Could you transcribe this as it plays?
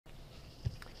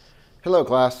Hello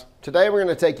class. Today we're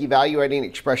going to take evaluating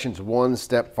expressions one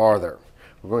step farther.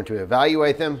 We're going to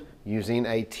evaluate them using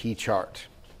a T-chart.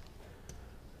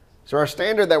 So our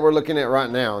standard that we're looking at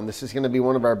right now, and this is going to be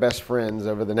one of our best friends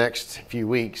over the next few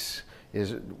weeks,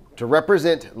 is to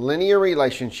represent linear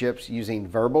relationships using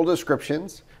verbal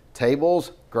descriptions,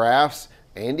 tables, graphs,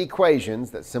 and equations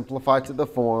that simplify to the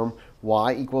form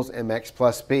y equals mx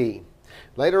plus b.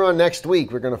 Later on next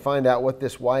week, we're going to find out what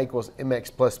this y equals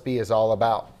mx plus b is all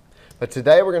about. But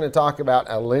today we're going to talk about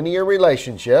a linear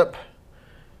relationship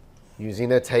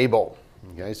using a table.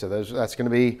 Okay, so that's going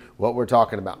to be what we're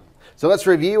talking about. So let's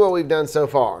review what we've done so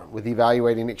far with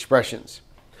evaluating expressions.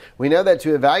 We know that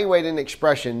to evaluate an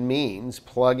expression means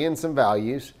plug in some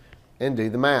values and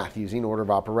do the math using order of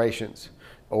operations,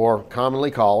 or commonly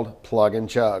called plug and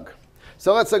chug.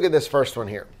 So let's look at this first one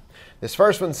here. This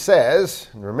first one says,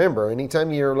 and remember,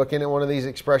 anytime you're looking at one of these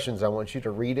expressions, I want you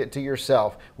to read it to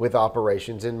yourself with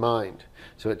operations in mind.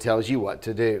 So it tells you what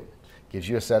to do. Gives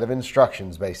you a set of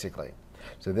instructions, basically.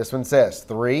 So this one says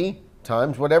 3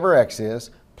 times whatever x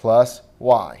is plus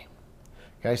y.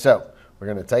 Okay, so we're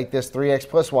going to take this 3x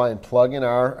plus y and plug in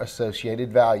our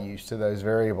associated values to those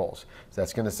variables. So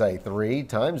that's going to say 3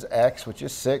 times x, which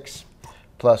is 6,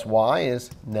 plus y is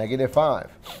 -5.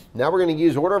 Now we're going to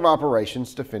use order of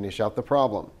operations to finish out the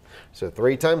problem. So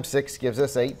 3 times 6 gives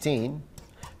us 18,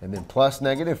 and then plus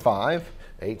 -5.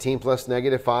 18 plus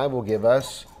 -5 will give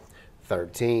us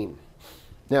 13.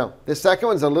 Now, this second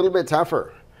one's a little bit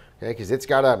tougher, okay, because it's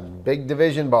got a big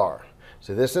division bar.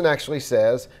 So this one actually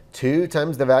says 2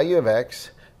 times the value of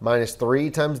x minus 3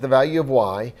 times the value of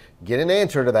y. Get an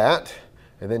answer to that,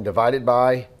 and then divide it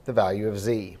by the value of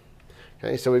z.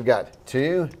 Okay, so we've got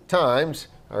 2 times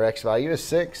our x value is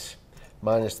 6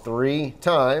 minus 3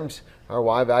 times our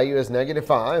y value is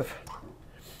 -5.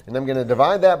 And I'm going to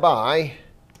divide that by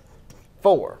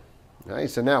 4. Okay,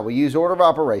 so now we use order of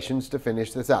operations to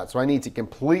finish this out. So I need to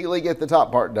completely get the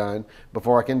top part done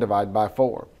before I can divide by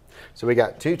 4. So we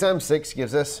got 2 times 6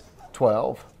 gives us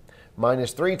 12,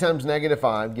 minus 3 times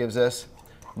 -5 gives us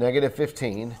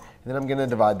 -15, and then I'm going to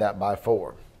divide that by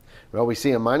 4. Well, we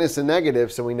see a minus and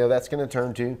negative, so we know that's going to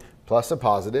turn to plus a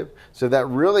positive. So that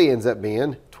really ends up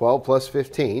being 12 plus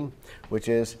 15, which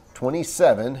is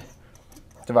 27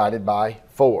 divided by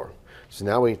 4. So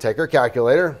now we take our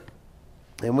calculator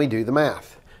and we do the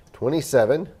math.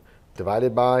 27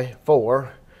 divided by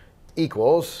 4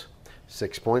 equals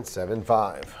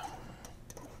 6.75.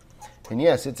 And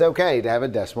yes, it's okay to have a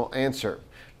decimal answer.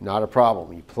 Not a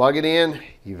problem. You plug it in,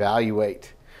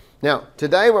 evaluate. Now,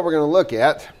 today what we're going to look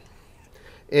at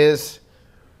is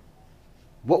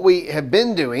what we have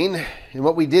been doing, and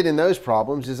what we did in those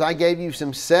problems is I gave you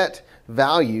some set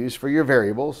values for your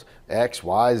variables, x,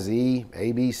 y, z,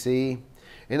 a, b, c,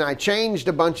 and I changed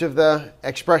a bunch of the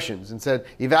expressions and said,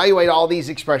 evaluate all these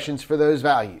expressions for those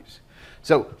values.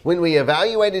 So when we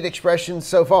evaluated expressions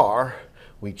so far,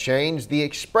 we changed the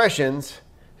expressions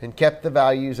and kept the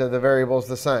values of the variables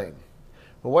the same.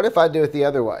 But what if I do it the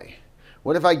other way?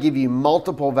 What if I give you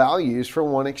multiple values for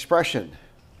one expression?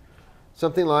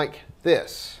 Something like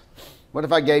this. What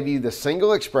if I gave you the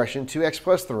single expression 2x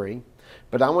plus 3,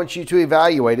 but I want you to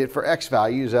evaluate it for x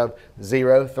values of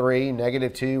 0, 3,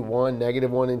 -2, 1,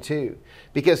 -1, and 2.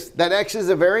 Because that x is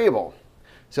a variable.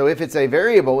 So if it's a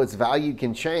variable, its value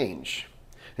can change.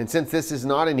 And since this is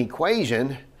not an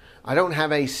equation, I don't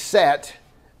have a set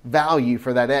value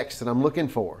for that x that I'm looking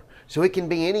for. So it can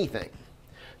be anything.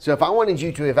 So if I wanted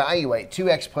you to evaluate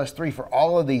 2x plus 3 for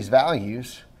all of these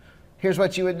values, here's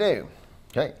what you would do.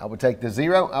 Okay, I would take the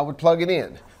 0, I would plug it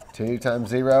in. 2 times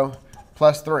 0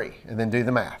 plus 3, and then do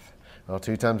the math. Well,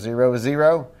 2 times 0 is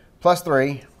 0, plus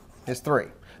 3 is 3.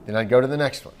 Then I'd go to the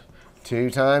next one. 2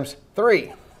 times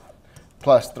 3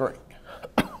 plus 3.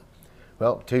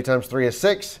 Well, 2 times 3 is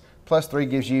 6, plus 3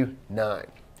 gives you 9.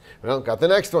 Well, got the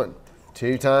next one.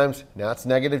 2 times, now it's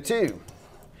 -2,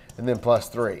 and then plus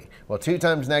 3. Well, 2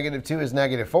 times -2 is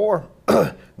 -4.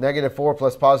 -4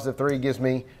 plus positive 3 gives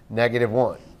me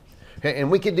 -1. Okay,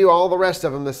 and we could do all the rest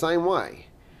of them the same way.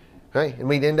 Okay, and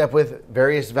we'd end up with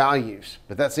various values.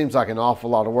 But that seems like an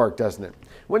awful lot of work, doesn't it?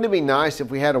 Wouldn't it be nice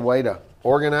if we had a way to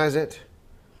organize it?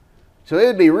 So it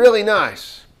would be really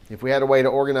nice if we had a way to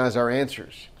organize our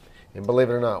answers. And believe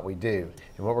it or not, we do.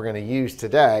 And what we're going to use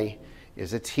today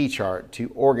is a T-chart to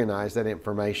organize that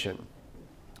information.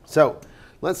 So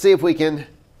let's see if we can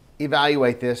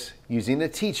evaluate this using a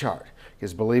T-chart.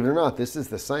 Because believe it or not, this is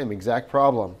the same exact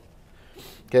problem.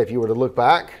 Okay, if you were to look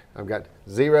back, I've got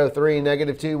 0, 3,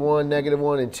 -2, 1,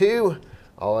 -1, and 2.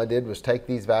 All I did was take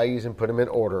these values and put them in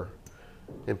order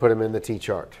and put them in the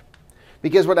T-chart.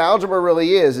 Because what algebra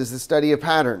really is the study of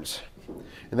patterns.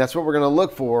 And that's what we're going to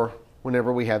look for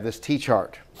whenever we have this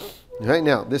t-chart. Right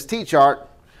now, this t-chart,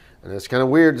 and it's kind of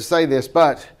weird to say this,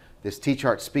 but this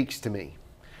t-chart speaks to me.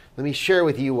 Let me share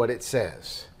with you what it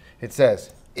says. It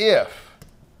says, if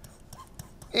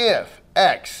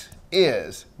x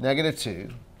is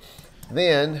 -2,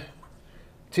 then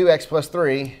 2x plus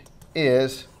 3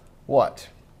 is what?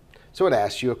 So it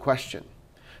asks you a question.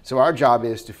 So our job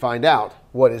is to find out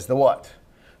what is the what.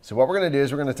 So what we're going to do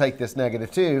is we're going to take this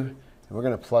 -2 and we're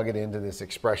going to plug it into this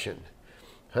expression.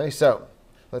 Okay, so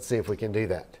let's see if we can do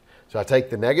that. So I take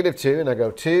the -2 and I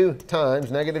go 2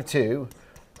 times -2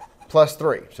 plus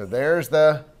 3. So there's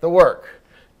the work.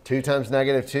 2 times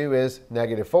 -2 is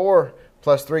 -4,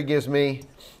 plus 3 gives me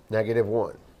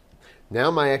 -1.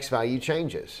 Now my x value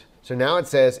changes. So now it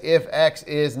says if x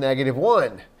is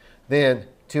 -1, then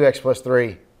 2x plus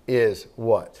 3 is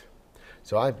what?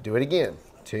 So I do it again.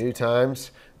 2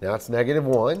 times, now it's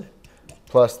 -1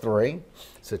 plus 3.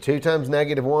 So 2 times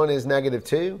 -1 is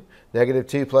 -2.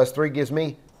 -2 plus 3 gives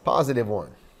me +1.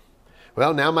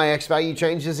 Well, now my x value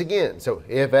changes again. So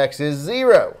if x is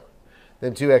 0,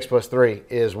 then 2x plus 3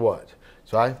 is what?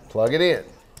 So I plug it in.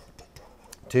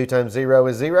 2 times 0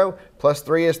 is 0, plus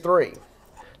 3 is 3.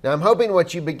 Now I'm hoping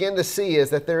what you begin to see is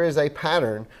that there is a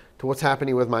pattern to what's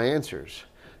happening with my answers.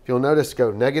 If you'll notice,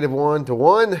 go -1 to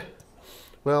 1,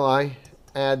 well, I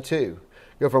add 2.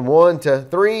 Go from 1 to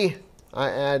 3, I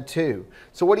add 2.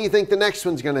 So what do you think the next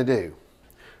one's going to do?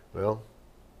 Well,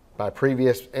 by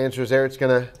previous answers there, it's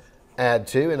going to add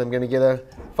 2, and I'm going to get a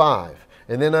 5,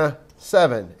 and then a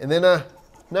 7, and then a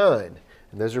 9.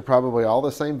 And those are probably all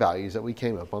the same values that we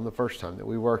came up on the first time that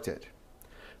we worked it.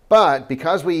 But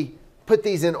because we put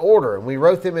these in order and we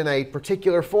wrote them in a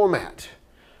particular format,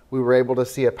 we were able to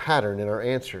see a pattern in our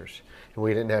answers, and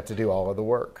we didn't have to do all of the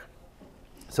work.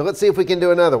 So let's see if we can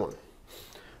do another one.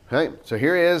 Okay, so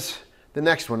here is the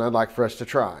next one I'd like for us to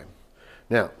try.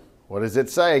 Now, what does it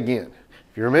say again?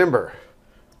 If you remember,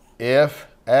 if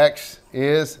x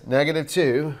is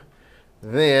 -2,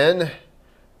 then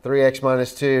 3x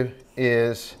minus 2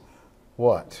 is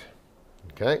what?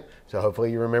 Okay, so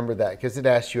hopefully you remember that because it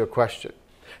asks you a question.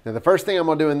 Now the first thing I'm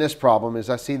going to do in this problem is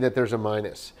I see that there's a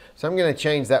minus. So I'm going to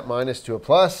change that minus to a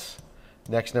plus,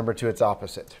 next number to its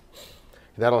opposite.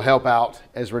 That'll help out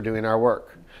as we're doing our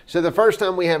work. So the first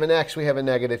time we have an x, we have a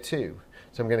 -2.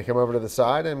 So I'm going to come over to the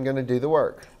side and I'm going to do the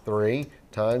work. 3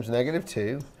 times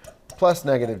 -2 plus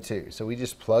 -2. So we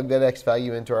just plug that x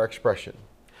value into our expression.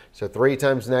 So 3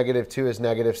 times -2 is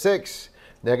 -6.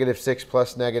 -6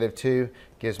 plus -2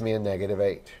 gives me a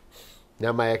 -8.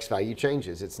 Now my x value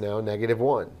changes. It's now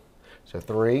 -1. So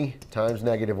 3 times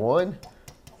 -1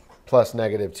 plus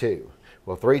 -2.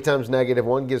 Well, 3 times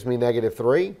 -1 gives me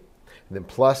 -3. And then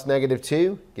plus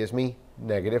 -2 gives me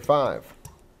 -5.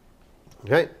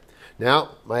 Okay, now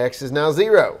my x is now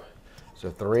 0. So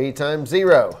 3 times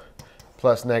 0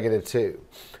 plus -2.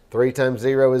 3 times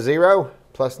 0 is 0.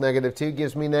 Plus -2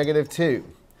 gives me -2.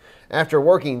 After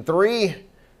working 3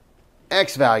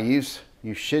 x values,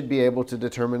 you should be able to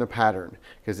determine a pattern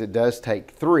because it does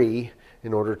take 3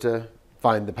 in order to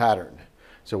find the pattern.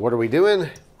 So what are we doing?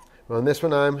 Well, in this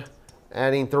one, I'm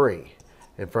adding 3.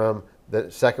 And from the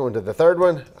second one to the third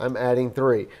one, I'm adding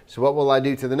 3. So what will I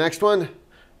do to the next one?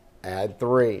 Add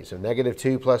 3. So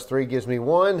 -2 plus 3 gives me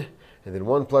 1. And then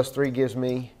 1 plus 3 gives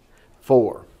me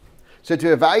 4. So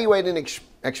to evaluate an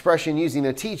expression using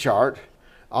a t-chart,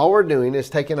 all we're doing is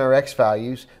taking our x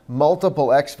values,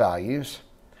 multiple x values,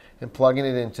 and plugging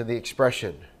it into the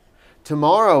expression.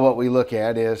 Tomorrow what we look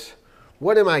at is,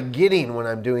 what am I getting when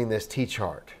I'm doing this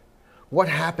t-chart? What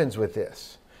happens with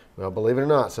this? Well, believe it or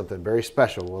not, something very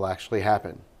special will actually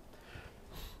happen.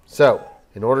 So,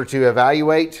 in order to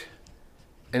evaluate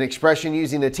an expression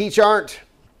using a t-chart,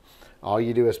 all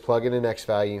you do is plug in an x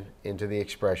value into the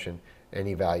expression and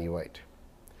evaluate.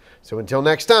 So until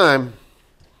next time,